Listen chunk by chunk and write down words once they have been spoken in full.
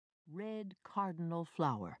red cardinal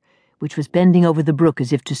flower, which was bending over the brook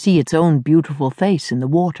as if to see its own beautiful face in the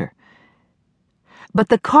water. But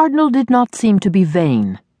the cardinal did not seem to be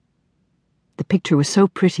vain. The picture was so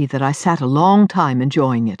pretty that I sat a long time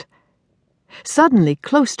enjoying it. Suddenly,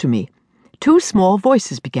 close to me, two small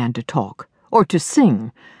voices began to talk, or to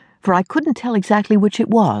sing, for I couldn't tell exactly which it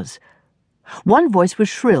was. One voice was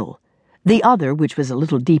shrill. The other, which was a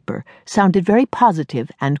little deeper, sounded very positive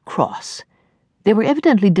and cross. They were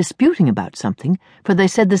evidently disputing about something, for they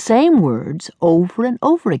said the same words over and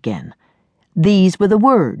over again. These were the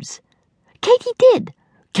words: "Katy did.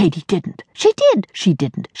 Katy didn't. She did. She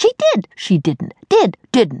didn't. She did. She didn't.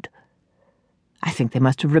 Didn't." I think they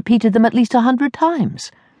must have repeated them at least 100 times.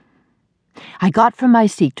 I got from my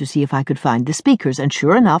seat to see if I could find the speakers, and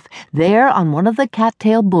sure enough, there on one of the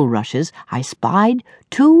cat-tail bulrushes I spied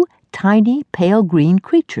two tiny pale green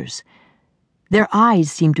creatures. Their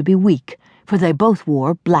eyes seemed to be weak, for they both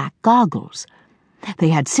wore black goggles. They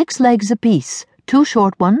had 6 legs apiece, 2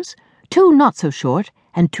 short ones, 2 not so short,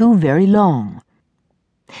 and 2 very long.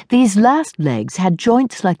 These last legs had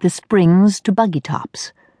joints like the springs to buggy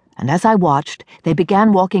tops, and as I watched, they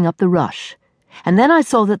began walking up the rush, and then I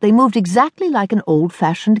saw that they moved exactly like an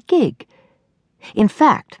old-fashioned gig. In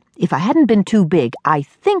fact, if I hadn't been too big, I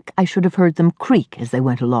think I should have heard them creak as they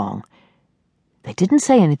went along. They didn't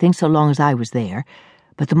say anything so long as I was there,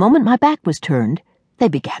 but the moment my back was turned, they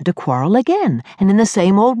began to quarrel again, and in the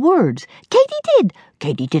same old words. "Katy did.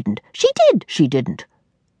 Katy didn't. She did. She didn't."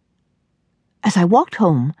 As I walked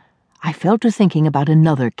home, I fell to thinking about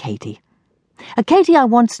another Katy. A Katy I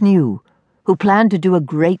once knew, who planned to do a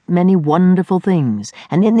great many wonderful things,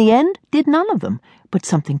 and in the end did none of them, but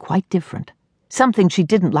something quite different. Something she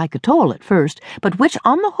didn't like at all at first, but which,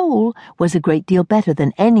 on the whole, was a great deal better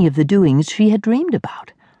than any of the doings she had dreamed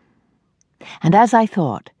about. And as I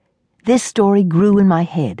thought, this story grew in my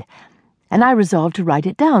head, and I resolved to write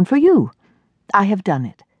it down for you. I have done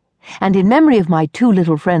it, and in memory of my 2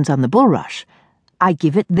 little friends on the bulrush, I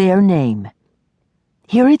give it their name.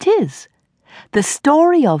 Here it is, the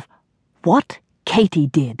story of What Katy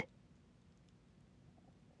Did.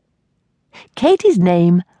 Katy's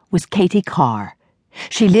name was Katy Carr.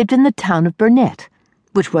 She lived in the town of Burnett,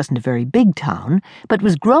 which wasn't a very big town, but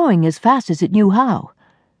was growing as fast as it knew how.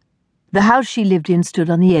 The house she lived in stood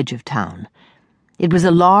on the edge of town. It was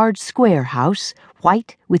a large square house,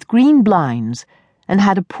 white with green blinds, and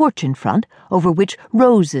had a porch in front over which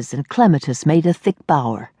roses and clematis made a thick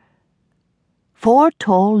bower. 4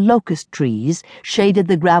 tall locust trees shaded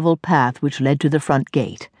the gravel path which led to the front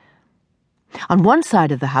gate. On one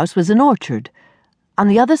side of the house was an orchard. On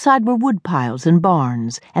the other side were wood piles and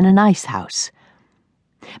barns and an ice house.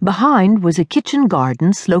 Behind was a kitchen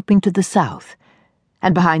garden sloping to the south,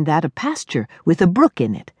 and behind that a pasture with a brook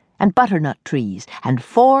in it, and butternut trees, and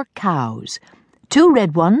 4 cows, 2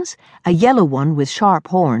 red ones, a yellow one with sharp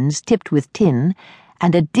horns tipped with tin,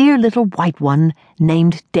 and a dear little white one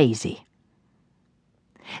named Daisy.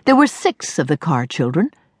 There were 6 of the Carr children,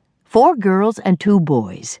 4 girls and 2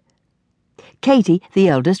 boys. Katy, the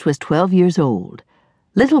eldest, was 12 years old.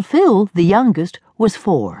 Little Phil, the youngest, was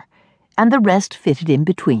 4, and the rest fitted in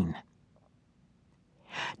between.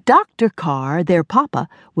 Dr. Carr, their papa,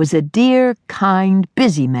 was a dear, kind,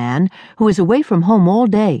 busy man who was away from home all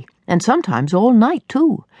day, and sometimes all night,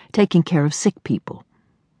 too, taking care of sick people.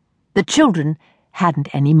 The children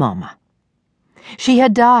hadn't any mama. She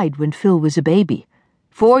had died when Phil was a baby,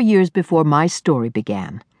 4 years before my story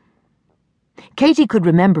began. Katy could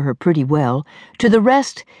remember her pretty well. To the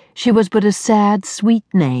rest, she was but a sad, sweet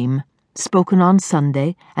name, spoken on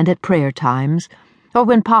Sunday and at prayer times, or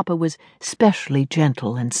when Papa was specially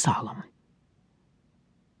gentle and solemn.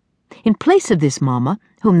 In place of this Mama,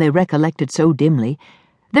 whom they recollected so dimly,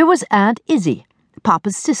 there was Aunt Izzie,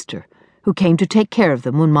 Papa's sister, who came to take care of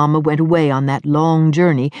them when Mama went away on that long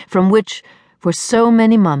journey from which, for so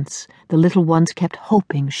many months, the little ones kept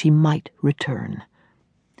hoping she might return.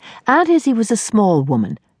 Aunt Izzie was a small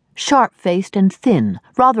woman, sharp-faced and thin,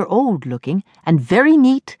 rather old-looking, and very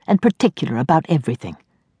neat and particular about everything.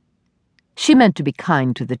 She meant to be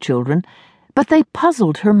kind to the children, but they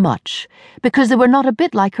puzzled her much, because they were not a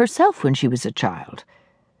bit like herself when she was a child.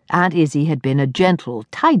 Aunt Izzie had been a gentle,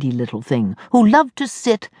 tidy little thing who loved to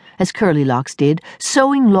sit, as Curlylocks did,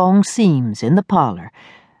 sewing long seams in the parlor,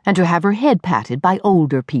 and to have her head patted by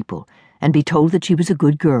older people, and be told that she was a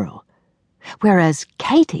good girl. Whereas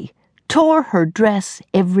Katy tore her dress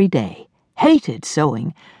every day, hated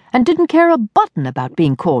sewing, and didn't care a button about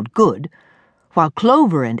being called good, while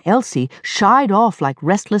Clover and Elsie shied off like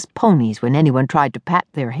restless ponies when anyone tried to pat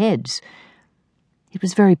their heads. It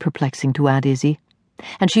was very perplexing to Aunt Izzie,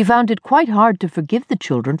 and she found it quite hard to forgive the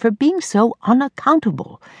children for being so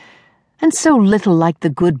unaccountable, and so little like the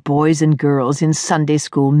good boys and girls in Sunday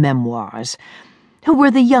school memoirs, who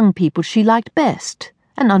were the young people she liked best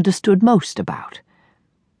and understood most about.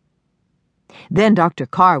 Then Dr.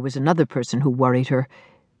 Carr was another person who worried her.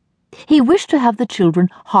 He wished to have the children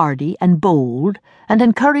hardy and bold, and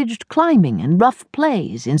encouraged climbing and rough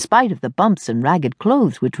plays in spite of the bumps and ragged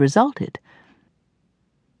clothes which resulted.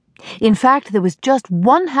 In fact, there was just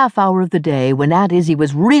 1/2 hour of the day when Aunt Izzie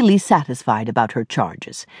was really satisfied about her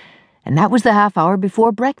charges, and that was the half hour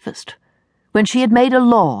before breakfast, when she had made a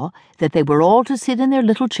law that they were all to sit in their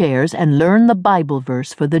little chairs and learn the Bible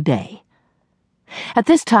verse for the day. At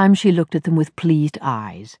this time she looked at them with pleased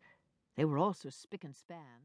eyes. They were all so spick and span.